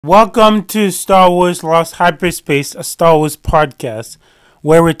Welcome to Star Wars Lost Hyperspace, a Star Wars podcast,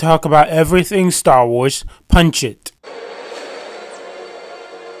 where we talk about everything Star Wars. Punch it.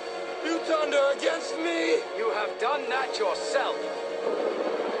 You turned her against me! You have done that yourself.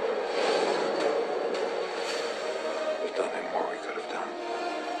 There's nothing more we could have done.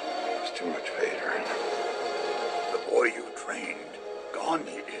 There's too much Vader. The boy you trained, gone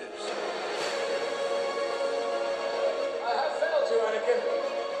he is. I have failed you, Anakin.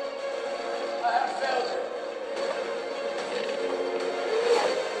 I have failed you.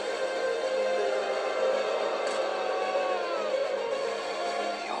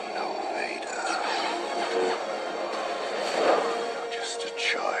 You're no Vader. You're just a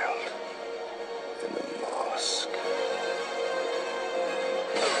child in a mask.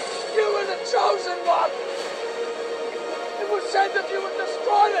 You were the chosen one! It was said that you would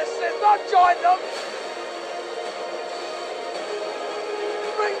destroy the Sith, not join them!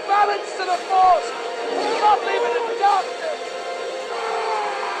 Bring balance to the Force! Not leave it in darkness!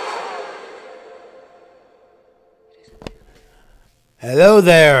 Hello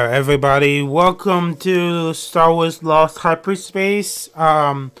there, everybody. Welcome to Star Wars Lost Hyperspace.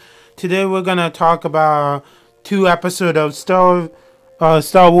 Today we're gonna talk about two episodes of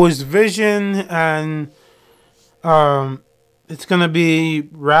Star Wars Vision, and it's gonna be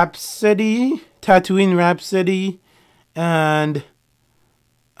Rhapsody, Tatooine Rhapsody, and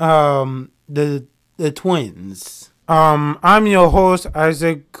the twins. I'm your host,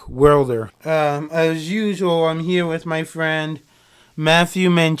 Isaac Wilder. As usual, I'm here with my friend Matthew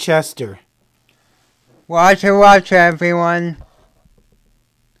Manchester. Watch, everyone.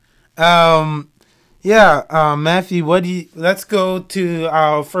 Matthew, let's go to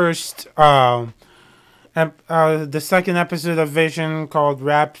our first, the second episode of Vision called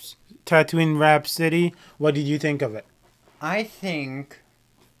Tatooine Rhapsody. What did you think of it? I think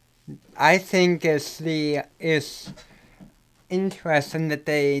it's interesting that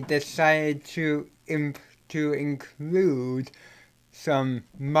they decided to include some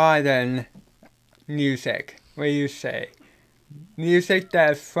modern music. What do you say? Music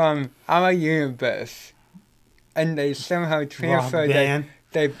that's from our universe, and they somehow transferred it.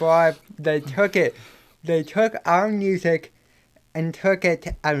 They took our music and took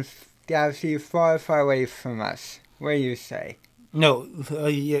it a galaxy far, far away from us. What do you say? No,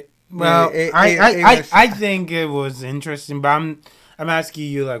 yeah. Well, I think it was interesting, but I'm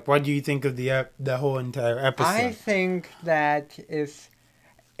asking you, like, what do you think of the whole entire episode? I think that is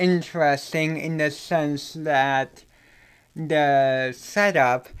interesting in the sense that the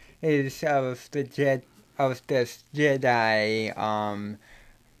setup is of this Jedi.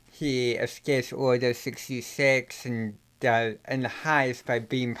 He escapes Order 66 and hides by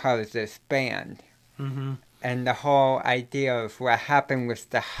being part of this band. Mm-hmm. And the whole idea of what happened with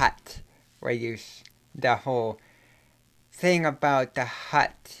the hut, the whole thing about the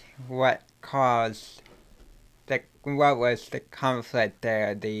hut, what was the conflict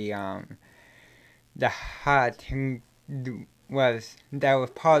there? The hut was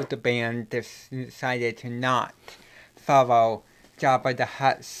part of the band decided to not follow Jabba the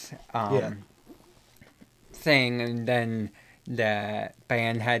Hutt's thing, and then the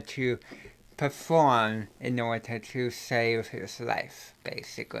band had to perform in order to save his life,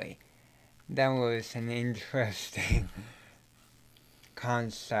 basically. That was an interesting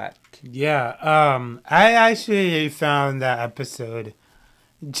concept. Yeah, I actually found that episode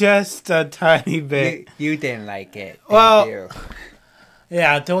just a tiny bit. You didn't like it, Well, did you?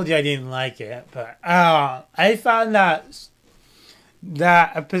 Yeah, I told you I didn't like it, but I found that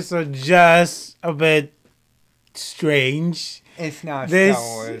episode just a bit strange. It's not This, Star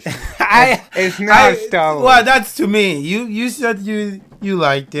Wars. I It's not Star Wars. Well, that's to me. You said you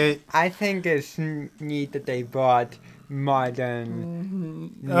liked it. I think it's neat that they brought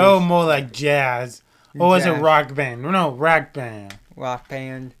modern More like jazz. Or was it Jazz. rock band? No, rock band. rock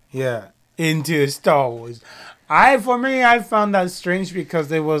band. Yeah, into Star Wars. I found that strange because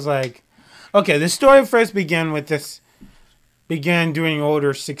it was like, okay, the story first began during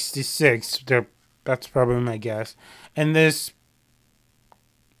Order 66. That's probably my guess. And this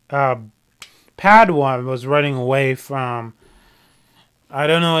Padawan was running away from, I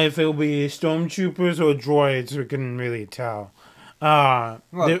don't know if it will be stormtroopers or droids. We couldn't really tell.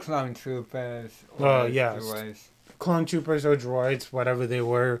 Clone troopers. Yes. Clone troopers or droids, whatever they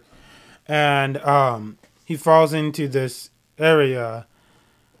were. And he falls into this area,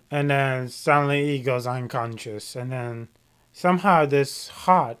 and then suddenly he goes unconscious. And then somehow this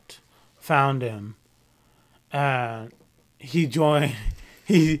hut found him, and he joined.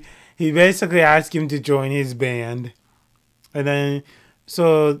 He basically asked him to join his band, and then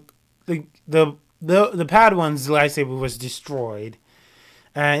So the Padawan's lightsaber was destroyed,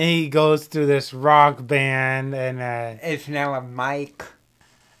 and he goes to this rock band, and It's now a mic.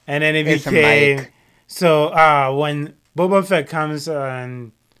 and then it It's a became mic. so. When Boba Fett comes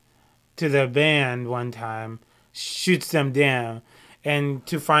on to the band one time, shoots them down, and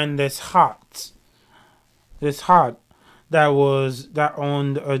to find this hut that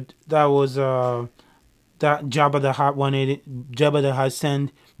Jabba the Hutt Jabba the Hutt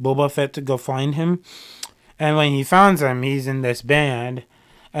sent Boba Fett to go find him, and when he finds him, he's in this band,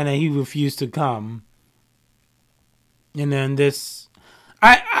 and then he refused to come, and then this,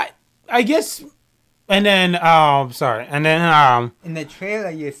 I guess, and then sorry, and then In the trailer,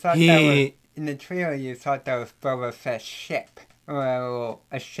 you thought he that was Boba Fett's ship. Well,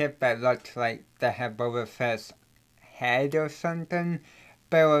 a ship that looked like that had Boba Fett's head or something,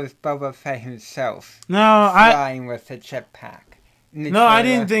 but it was Boba Fett himself flying with a jetpack. I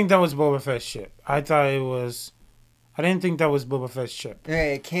didn't think that was Boba Fett's ship. I didn't think that was Boba Fett's ship.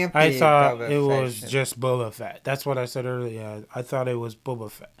 It can't be. I thought Boba it was Fett's ship. just Boba Fett. That's what I said earlier. I thought it was Boba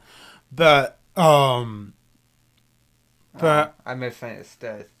Fett. But I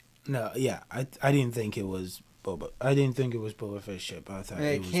misunderstood. no, yeah, I didn't think it was Boba. I didn't think it was Boba Fett's ship. I thought it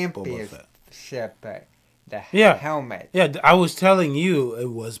It was can't be Boba his Fett. ship, but the Yeah. helmet. Yeah, I was telling you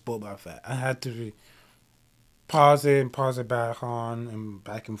it was Boba Fett. I had to pause it and pause it back on and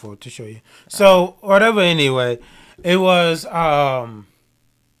back and forth to show you. So whatever. Anyway, it was So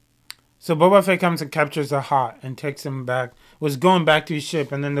Boba Fett comes and captures the Hutt and takes him back. Was going back to his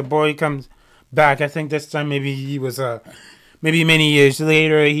ship, and then the boy comes back. I think this time maybe he was maybe many years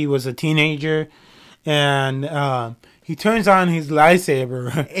later he was a teenager, and he turns on his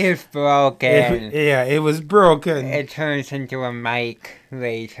lightsaber. It's broken. It was broken. It turns into a mic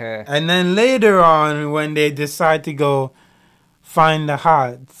later. And then later on, when they decide to go find the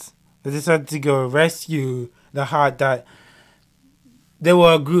Hutts, they decide to go rescue the Hutt. That there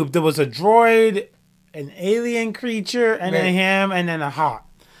were a group. There was a droid, an alien creature, and then him, and then a Hutt.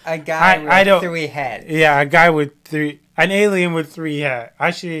 A guy with 3 heads. Yeah, a guy with an alien with 3 heads.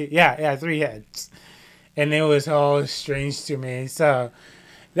 Actually, yeah, 3 heads. And it was all strange to me. So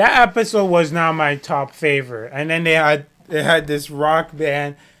that episode was not my top favorite. And then they had this rock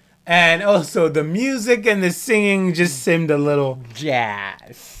band, and also the music and the singing just seemed a little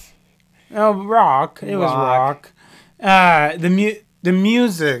Jazz. rock. It was rock. The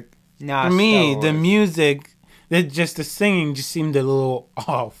music Not for me, Star the Wars. music, the singing just seemed a little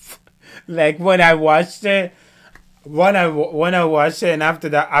off. Like when I watched it, and after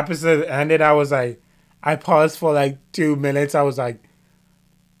that episode ended, I was like, I paused for like 2 minutes. I was like,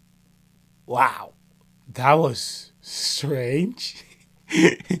 wow, that was strange.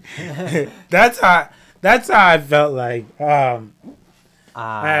 That's how I felt like.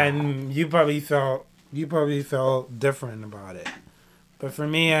 And you probably felt different about it. But for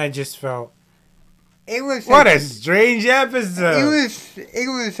me, I just felt, It was what a strange episode. It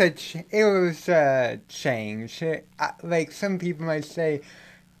was a change. Like some people might say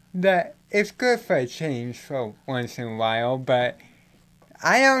that it's good for a change for once in a while, but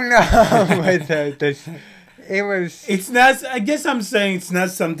I don't know whether this. It was It's not. I guess I'm saying it's not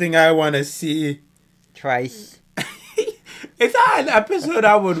something I want to see. twice. It's not an episode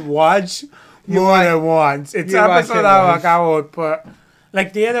I would watch more than once. It's you an watch episode it I once. would put.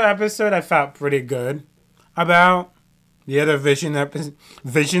 Like the other episode, I felt pretty good about. The other Visions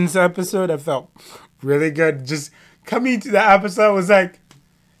episode, I felt really good. Just coming to the episode was like,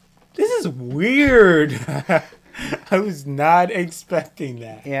 this is weird. I was not expecting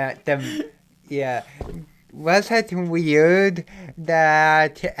that. Yeah. Was it weird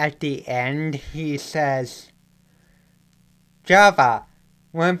that at the end he says, Java,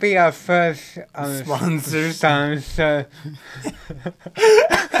 want to be our first Sponsors. sponsor?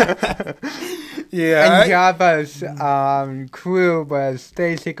 Yeah. And Java's crew was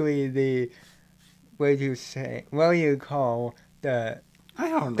basically what do you call I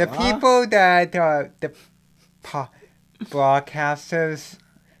don't know. the people that are the broadcasters,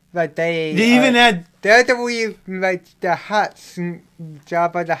 but they even had. they're the the Hutts,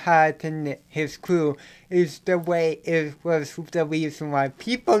 Jabba the Hutt and his crew was the reason why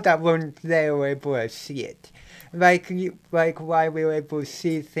people that weren't there were able to see it, like why we were able to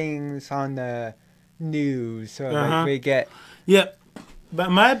see things on the news or like we get. Yeah,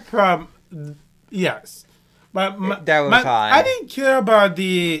 but my problem, yes, but That was high. I didn't care about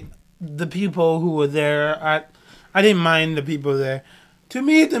the people who were there. I didn't mind the people there. To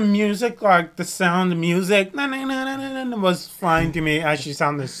me, the music, like the sound, the music, was fine to me. Actually,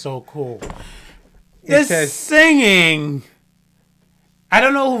 sounded so cool. The singing, I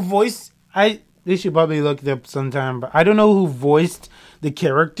don't know who voiced. They should probably look it up sometime. But I don't know who voiced the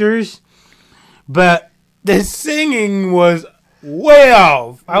characters. But the singing was way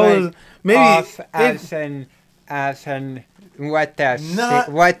off. I Like, was maybe off as in what they're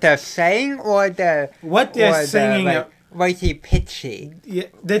saying or what they're singing. Whitey pitchy. Yeah,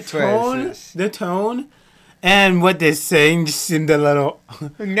 Versus. the tone, and what they're saying just seemed a little.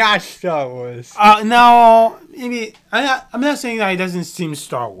 Not Star Wars. No, maybe I'm not saying that it doesn't seem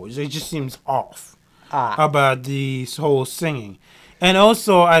Star Wars. It just seems off about the whole singing, and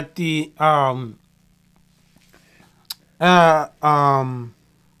also at the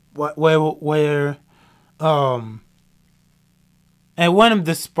where at one of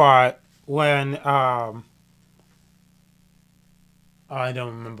the spot when I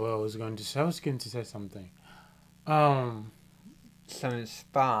don't remember what I was going to say. I was going to say something. Some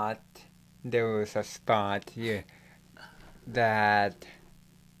spot. There was a spot here that.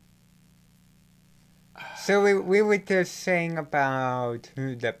 So we were just saying about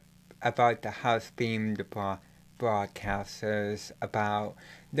the house beam, the broadcasters, about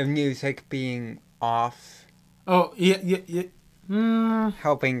the music being off. Oh yeah.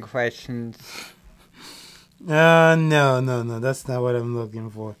 Helping questions. No. That's not what I'm looking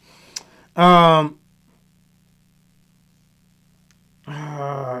for. What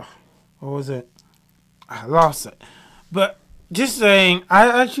was it? I lost it. But just saying,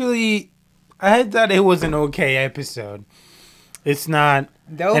 I thought it was an okay episode. It's not.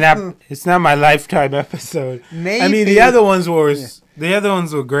 It's not my lifetime episode. Maybe, I mean, the other ones were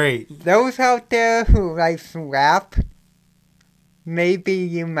great. Those out there who like rap, maybe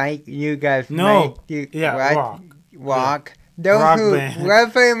you guys rock. Those rock who, band.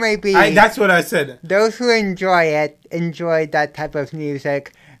 whoever it may be, That's what I said. those who enjoy that type of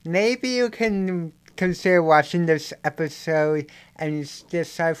music, maybe you can consider watching this episode and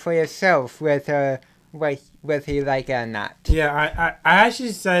decide for yourself whether you like it or not. Yeah, I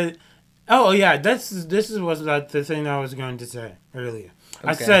actually said, oh yeah, this was the thing I was going to say earlier. Okay.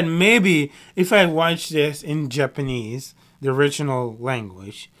 I said maybe if I watched this in Japanese, the original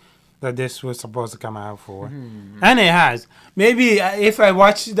language that this was supposed to come out for, and it has. Maybe if I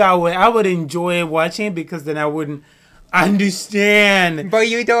watched it that way, I would enjoy watching it because then I wouldn't understand. But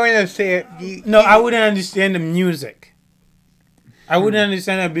you don't understand. I wouldn't understand the music. I wouldn't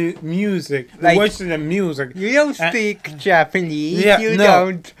understand the music. Like, watching the music. You don't speak Japanese. Yeah, you no.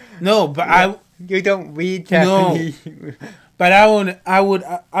 don't. No, but You don't read Japanese. No. But I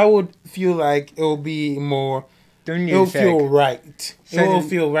would feel like it will be more. It will feel right. It will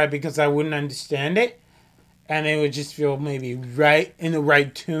feel right because I wouldn't understand it, and it would just feel maybe right in the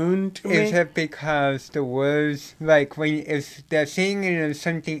right tune to me. Is it because the words, like if they're singing in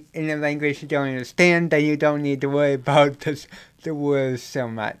something in a language you don't understand, then you don't need to worry about the words so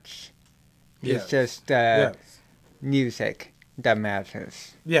much. Yes. It's just music that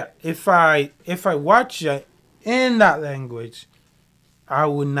matters. Yeah, if I watch it in that language, I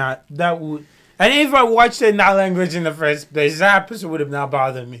would not. And if I watched it in that language in the first place, that episode would have not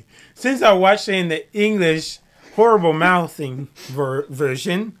bothered me. Since I watched it in the English horrible mouthing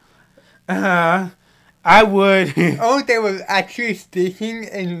version, I would. Oh, they were actually speaking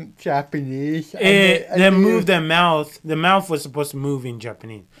in Japanese. They moved their mouth. The mouth was supposed to move in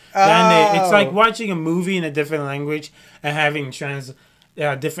Japanese. It's like watching a movie in a different language and having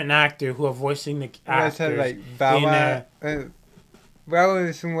different actor who are voicing the actors. Like what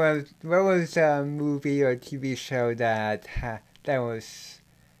was a movie or TV show that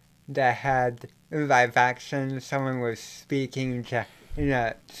had live action? Someone was speaking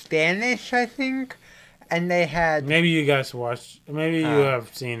in Spanish, I think, and they had. Maybe you guys watched. Maybe you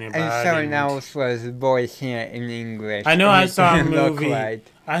have seen it. And someone else was voicing it in English. I know I saw a movie. Right.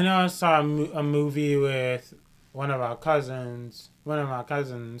 I know I saw a movie with one of our cousins. My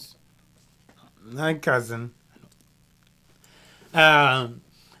cousin. But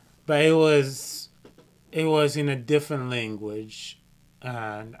it was in a different language,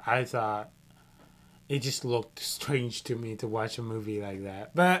 and I thought it just looked strange to me to watch a movie like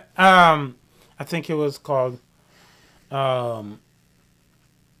that. But I think it was called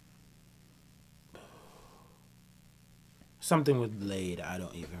something with Blade. I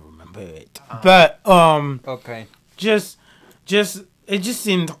don't even remember it. But okay, just it just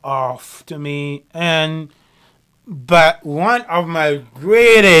seemed off to me. But one of my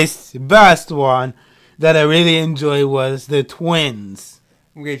best one that I really enjoyed was The Twins.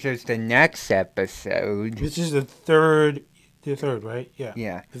 Which is the next episode. This is the third, right? Yeah.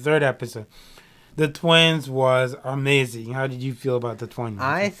 Yeah. The third episode. The Twins was amazing. How did you feel about The Twins?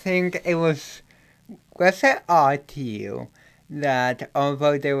 I think it was it odd to you that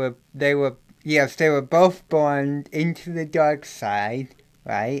although they were yes, they were both born into the dark side,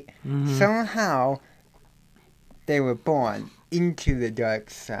 right? Mhm. Somehow they were born into the dark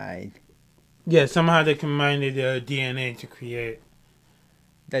side. Yeah, somehow they combined their DNA to create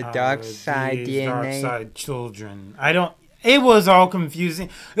The dark side these dark DNA. side children. I don't. It was all confusing.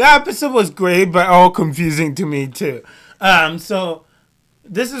 The episode was great, but all confusing to me too. So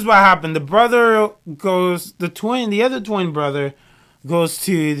this is what happened. The other twin brother, goes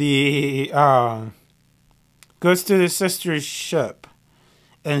to the sister's ship,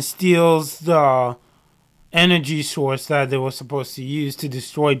 and steals the energy source that they were supposed to use to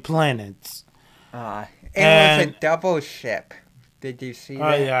destroy planets. It was And- a double ship. Did you see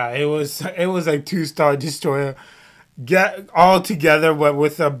Oh that? yeah, it was like 2-star destroyer, get all together, but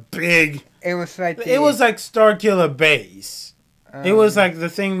with a big. It was like It was like Starkiller base. It was um, like the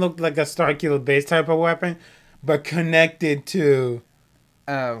thing looked like a Starkiller base type of weapon, but connected to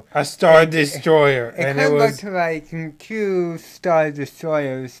oh. a Star Destroyer, It and kind it of was looked like two Star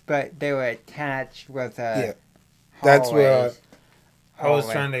Destroyers, but they were attached with a. Yeah. That's hallway. what I was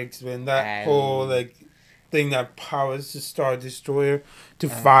Hallway. trying to explain. That And- whole like thing that powers the Star Destroyer to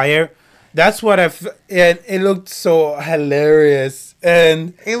fire. That's what and it looked so hilarious.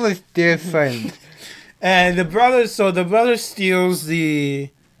 And It was different. the brother steals the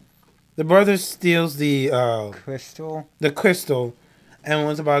Crystal. the crystal and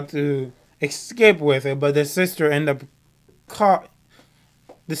was about to escape with it, but the sister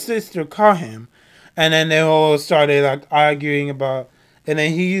caught him, and then they all started like arguing about, and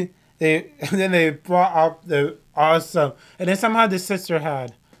then they brought up the awesome, and then somehow the sister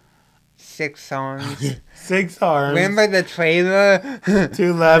had 6 arms. 6 arms, Remember the trailer?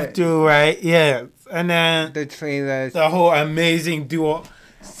 2 left, 2 right, yeah, and then The trailers. the whole amazing duo.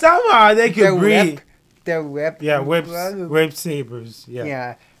 Somehow they The could breathe. whip. Yeah, whip brother. sabers. Yeah.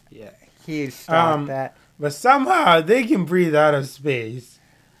 Yeah. Yeah. He stopped Um, that. But somehow they can breathe out of space.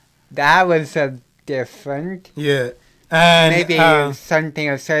 That was a different. Yeah. And Maybe something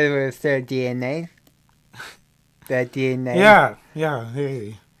associated with their DNA. Their DNA. yeah,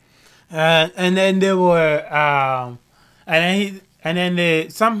 hey. And then they were and then they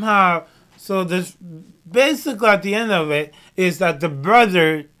somehow, so this basically at the end of it is that the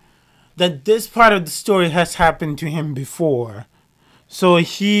brother, that this part of the story has happened to him before. So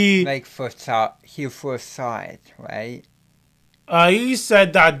he Like he foresaw it, right? he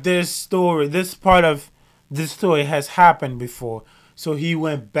said that this part of this story has happened before. So he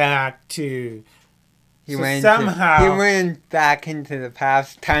went back to He So went somehow- he went back into the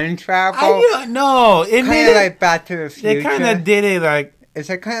past, time travel. I don't know. It made Kind of it, like Back to the Future. they kind of did it like Is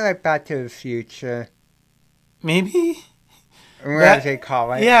it kind of like Back to the Future? maybe. What That- do they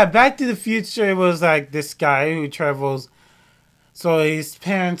call it? Yeah, Back to the Future was like this guy who travels. So his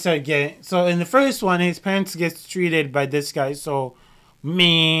parents are getting. So in the first one, his parents gets treated by this guy so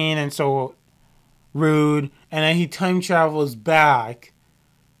mean and so rude, and then he time travels back.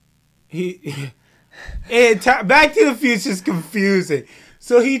 Back to the Future is confusing.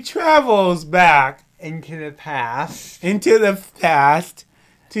 So he travels back Into the past. into the past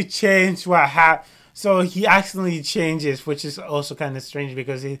to change what happened. So he accidentally changes, which is also kind of strange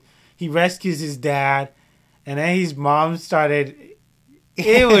because he rescues his dad, and then his mom started.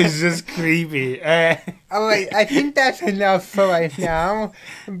 It was just creepy. Oh wait, I think that's enough for right now.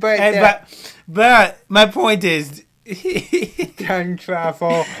 But But my point is, time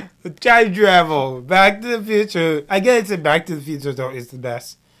travel. time travel, Back to the Future. I guess it's Back to the Future though is the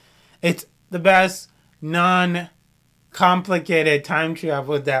best. It's the best non-complicated time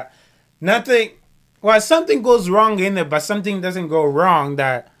travel that nothing. Well, something goes wrong in it, but something doesn't go wrong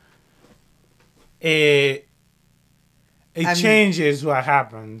that it changes what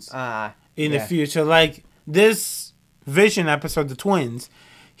happens in the yeah. future. Like this Vision episode, the twins,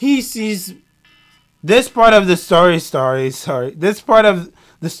 he sees this part of the this part of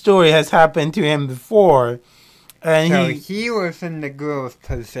the story has happened to him before, and So he was in the girl's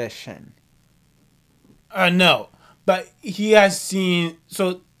position. no, but he has seen,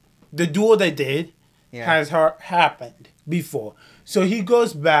 so the duel they did Yeah. has happened before, so he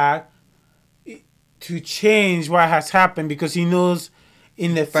goes back to change what has happened because he knows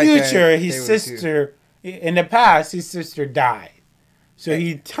in the But future they his would sister, in the past his sister died, so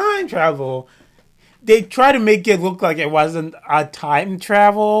he time travel. They try to make it look like it wasn't a time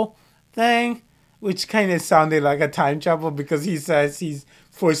travel thing, which kind of sounded like a time travel because he says he's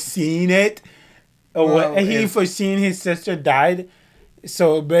foreseen it. Well, He if- foreseen his sister died.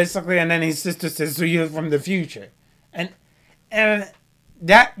 So basically, and then his sister says, "So you're from the future," and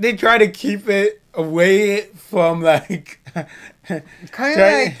that they try to keep it away from like. Kind of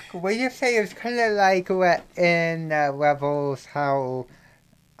like, what you say is kind of like what in Rebels, how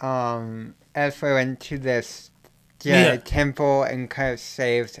Ezra went to this temple and kind of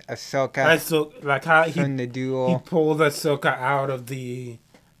saved Ahsoka So like how from the he duel. pulled Ahsoka out of the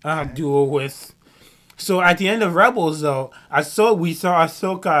duel with. So at the end of Rebels, though, we saw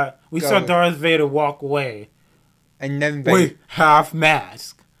Ahsoka, we saw Darth Vader walk away And then with half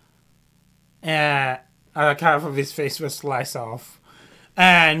mask, and half of his face was sliced off,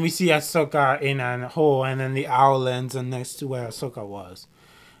 and we see Ahsoka in a hole, and then the owl lands next to where Ahsoka was.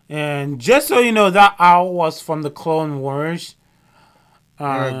 And just so you know, that owl was from the Clone Wars.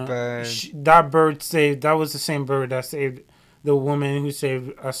 That bird saved. That was the same bird that saved the woman who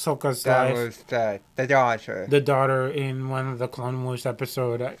saved Ahsoka's life. That was the daughter. The daughter in one of the Clone Wars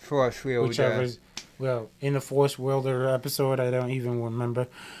episode. Force Wielder. In the Force Wielder episode, I don't even remember.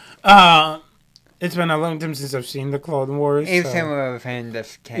 It's been a long time since I've seen the Clone Wars. It's similar in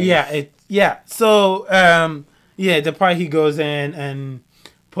this case. So, the part he goes in and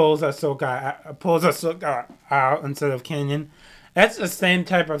pulls Ahsoka out instead of Kenyon. That's the same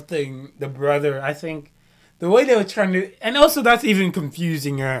type of thing. The brother, I think, the way they were trying to, and also that's even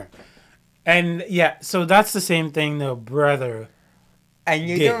confusing her. And so that's the same thing the brother. And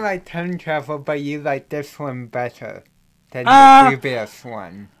you don't like time travel, but you like this one better than the previous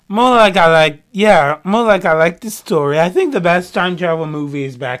one. More like I like the story. I think the best time travel movie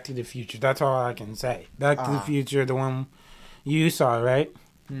is Back to the Future. That's all I can say. Back to the Future, the one you saw, right?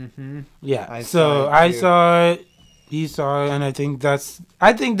 Mm-hmm. Yeah. I saw it. He saw it, and I think that's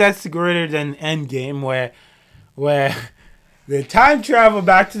greater than Endgame, where they time travel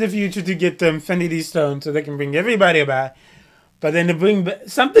back to the future to get the Infinity Stone so they can bring everybody back. But then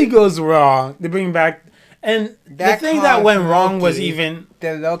something goes wrong. They bring back, and the thing that went wrong was even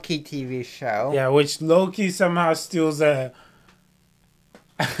the Loki TV show. Yeah, which Loki somehow steals the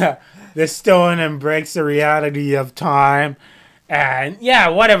stone and breaks the reality of time. And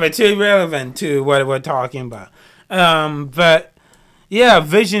whatever, too irrelevant to what we're talking about. But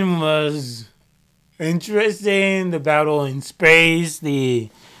Vision was interesting. The battle in space.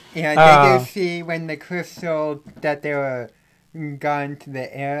 Did you see when the crystal that they were gone to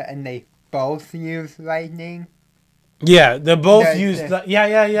the air and they both used lightning? Yeah, they both used.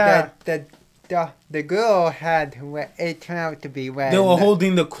 The girl had, it turned out to be when they were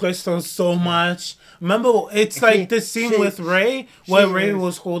holding the crystal so much. Remember, it's like the scene with Rey, where Rey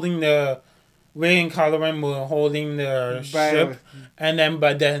was holding Rey and Kylo Ren were holding the ship,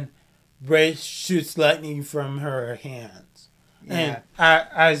 but then Rey shoots lightning from her hands, and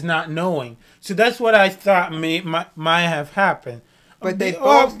as not knowing. So that's what I thought might have happened. But they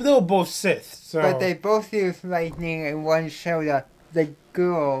were both Sith. So. But they both used lightning, and one showed the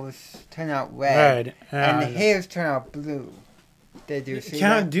girls turn out red, and his turn out blue. Did you see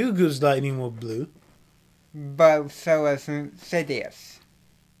Can't do Goose Lightning with blue. But so was Sidious.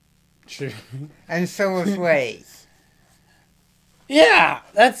 True. And so was Rey's. Yeah,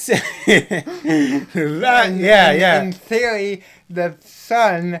 that's it. In theory, the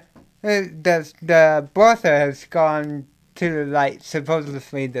son, the brother has gone to the light,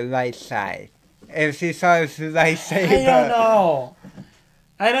 supposedly the light side. If he saw his lightsaber.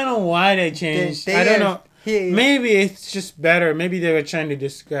 I don't know why they changed. I don't know. Maybe it's just better. Maybe they were trying to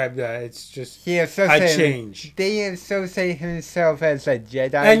describe that. It's just a change. They associate himself as a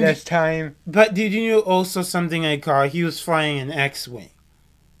Jedi this time. But did you know also something I caught? He was flying an X-Wing.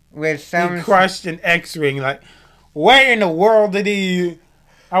 He crushed an X-Wing. Like, where in the world did he...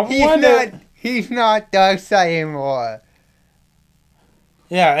 He's not Darkseid anymore.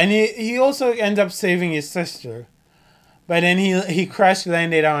 Yeah, and he also ended up saving his sister. But then he crash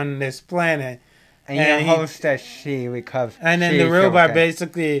landed on this planet. And he hopes that she recovers. And then the robot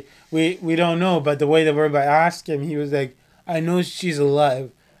basically, we don't know, but the way the robot asked him, he was like, I know she's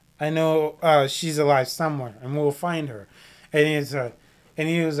alive. I know she's alive somewhere, and we'll find her. And he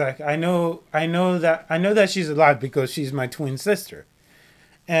was like, I know that she's alive because she's my twin sister.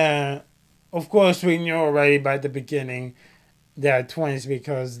 And of course, we knew already by the beginning they're twins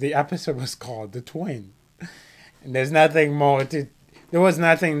because the episode was called The Twin. And there was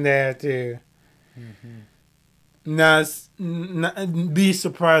nothing there to not be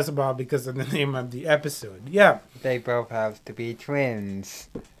surprised about because of the name of the episode. Yeah. They both have to be twins.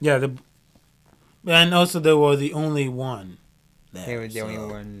 Yeah, and also they were the only one. They were the only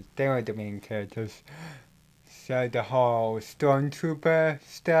ones. They were the main characters. So the whole stormtrooper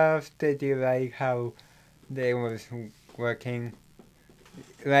stuff, did you like how they was working?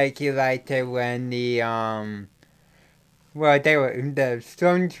 Like you liked it when well, they were the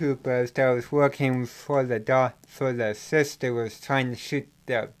stormtroopers that was working for the sister was trying to shoot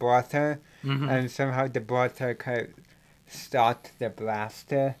the brother, and somehow the brother kind of stopped the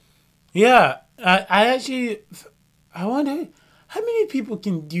blaster. Yeah, I wonder how many people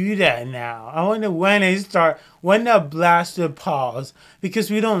can do that now. I wonder when the blaster pause, because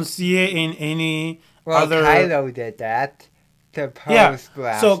we don't see it in any other. Kylo did that. The pause Yeah,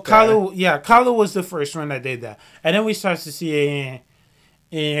 blaster. so Kylo was the first one that did that, and then we start to see it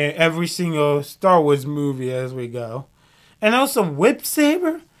in every single Star Wars movie as we go, and also whip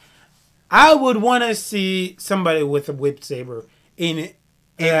saber. I would want to see somebody with a whip saber in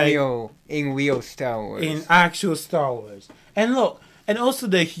real Star Wars. In actual Star Wars. And look, and also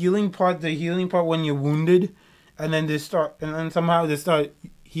the healing part when you're wounded, and then somehow they start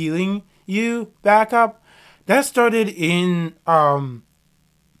healing you back up. That started in the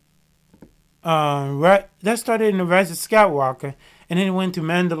Rise of Skywalker, and then it went to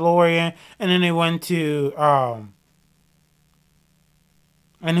Mandalorian, and then it went to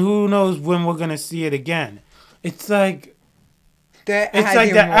and who knows when we're gonna see it again. It's like they're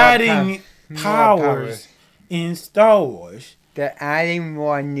adding powers in Star Wars. They're adding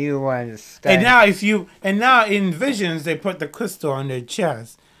more new ones. And now in Visions they put the crystal on their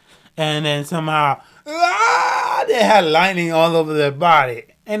chest, and then somehow they had lightning all over their body,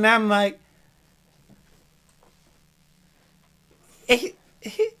 and I'm like, it's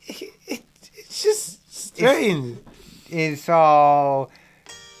just strange. It's all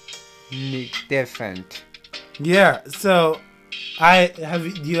different. Yeah. So,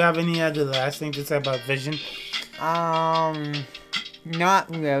 do you have any other last thing to say about Vision? Not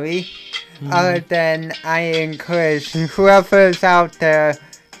really. Other than I encourage whoever's out there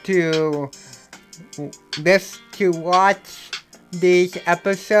to watch these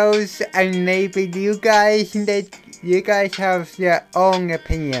episodes, and maybe you guys have your own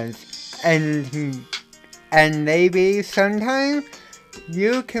opinions, and maybe sometime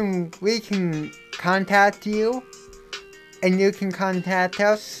we can contact you, and you can contact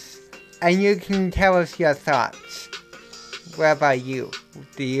us, and you can tell us your thoughts. What about you?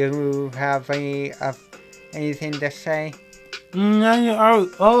 Do you have anything to say?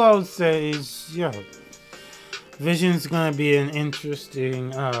 All I would say is, Vision's gonna be an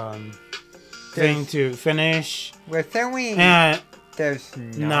interesting thing to finish. There's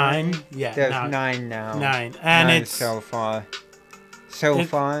nine. Yeah, there's nine now. And nine it's so far.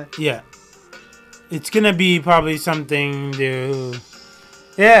 Yeah, it's gonna be probably something to.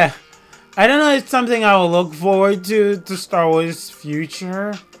 Yeah, I don't know. It's something I will look forward to Star Wars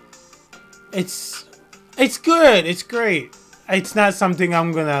future. It's good. It's great. It's not something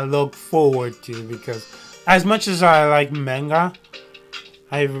I'm gonna look forward to, because as much as I like manga,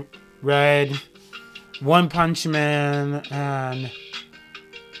 I've read One Punch Man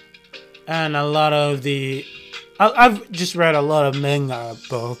and a lot of the. I've just read a lot of manga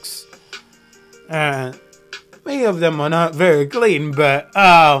books, and many of them are not very clean. But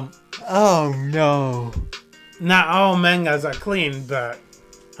oh no, not all mangas are clean. But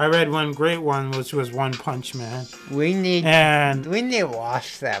I read one great one, which was One Punch Man. We need to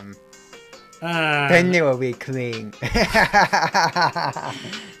wash them. Then they will be clean.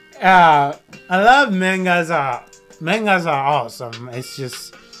 I love mangas. Mangas are awesome. It's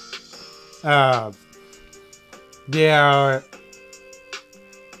just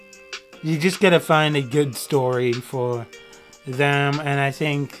you just gotta find a good story for them, and I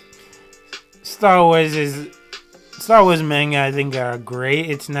think Star Wars manga, I think, are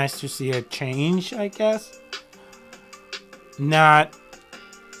great. It's nice to see a change, I guess.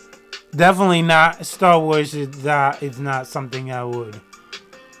 Definitely not Star Wars. Is not something I would.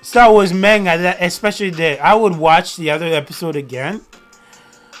 Star Wars manga, especially I would watch the other episode again,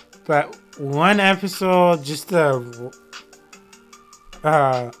 but one episode, just that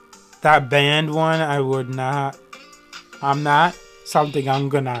band one, I would not. I'm not something I'm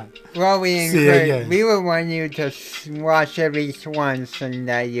gonna. Well, we would want you to watch at least once, and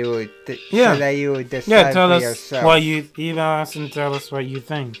that you would so that you would decide tell for us yourself. what you email us and tell us what you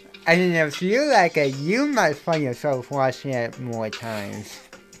think. And if you like it, you might find yourself watching it more times.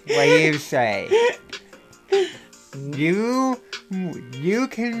 What do you say? You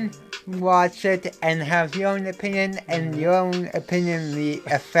can watch it and have your own opinion, and your own opinion will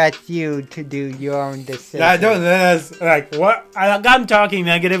affect you to do your own decision. That's like what I'm talking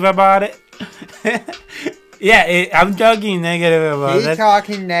negative about it. I'm talking negative about it. He's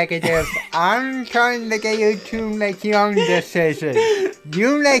talking negative. I'm trying to get you to make your own decision.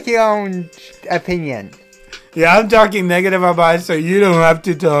 You make your own opinion. Yeah, I'm talking negative about it, so you don't have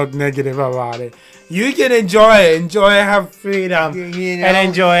to talk negative about it. You can enjoy it. Enjoy it, have freedom, You know, and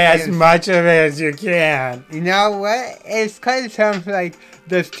enjoy as it's- much of it as you can. You know what? It's kind of sounds like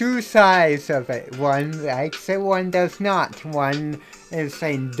there's two sides of it. One likes it, one does not. One is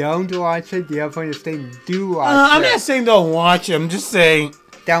saying don't watch it, the other one is saying do watch I'm it. not saying don't watch it. I'm just saying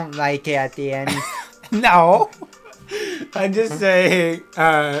Don't like it at the end. no. I'm just saying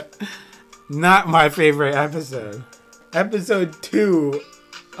not my favorite episode. Episode 2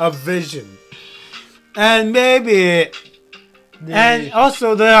 of Vision. And maybe... And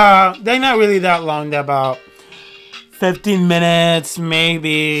also, they're not really that long. They're about 15 minutes,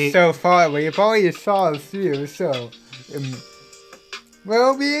 maybe. So far, we've already saw a few, so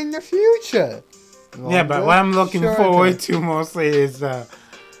we'll be in the future. Yeah, but what I'm looking forward to mostly is Book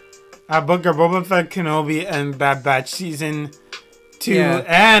of Boba Fett, Kenobi, and Bad Batch Season 2 Yeah.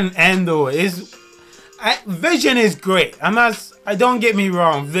 and Andor. Vision is great. Don't get me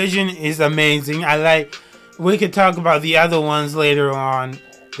wrong. Vision is amazing. We could talk about the other ones later on.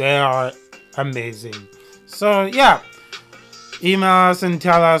 They are amazing. So, yeah. Email us and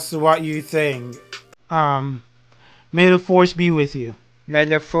tell us what you think. May the Force be with you. Let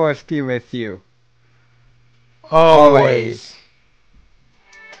the force be with you. Always.